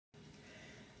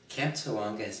Camp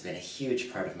Tawonga has been a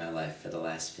huge part of my life for the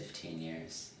last 15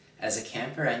 years. As a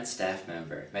camper and staff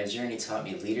member, my journey taught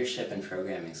me leadership and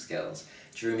programming skills,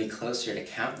 drew me closer to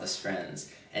countless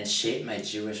friends, and shaped my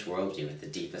Jewish worldview at the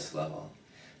deepest level.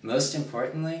 Most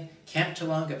importantly, Camp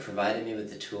Tawonga provided me with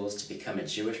the tools to become a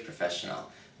Jewish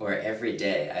professional, where every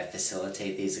day I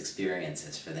facilitate these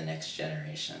experiences for the next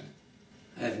generation.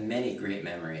 I have many great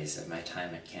memories of my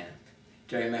time at camp.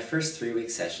 During my first 3-week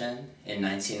session, in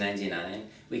 1999,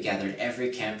 we gathered every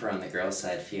camper on the girls'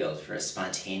 side field for a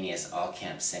spontaneous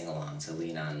all-camp sing-along to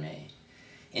Lean on Me.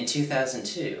 In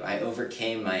 2002, I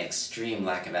overcame my extreme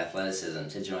lack of athleticism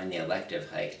to join the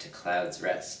elective hike to Cloud's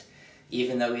Rest.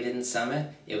 Even though we didn't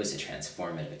summit, it was a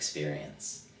transformative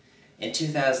experience. In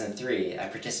 2003, I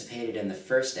participated in the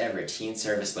first ever teen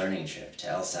service learning trip to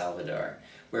El Salvador,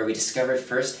 where we discovered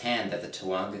firsthand that the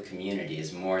Tawonga community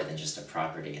is more than just a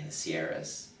property in the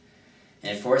Sierras.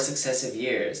 In 4 successive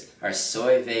years, our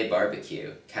Soy-Vay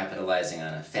barbecue, capitalizing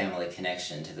on a family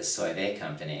connection to the Soy-Vay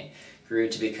company, grew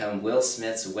to become Will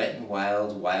Smith's Wet n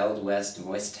Wild Wild West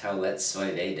Moist Towelette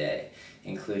Soy-Vay Day,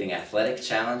 including athletic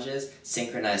challenges,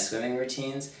 synchronized swimming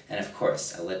routines, and of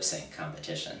course, a lip-sync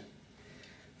competition.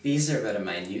 These are but a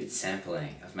minute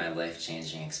sampling of my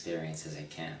life-changing experiences at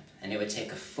camp, and it would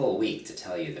take a full week to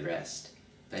tell you the rest.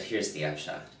 But here's the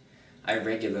upshot. I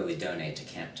regularly donate to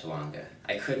Camp Tawonga.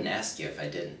 I couldn't ask you if I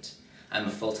didn't. I'm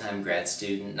a full-time grad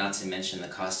student, not to mention the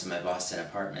cost of my Boston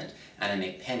apartment, and I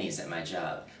make pennies at my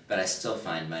job, but I still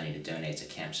find money to donate to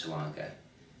Camp Tawonga.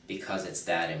 Because it's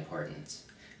that important.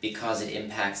 Because it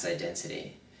impacts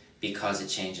identity. Because it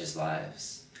changes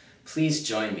lives. Please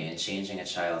join me in changing a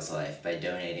child's life by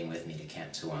donating with me to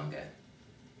Camp Tawonga.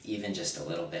 Even just a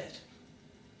little bit.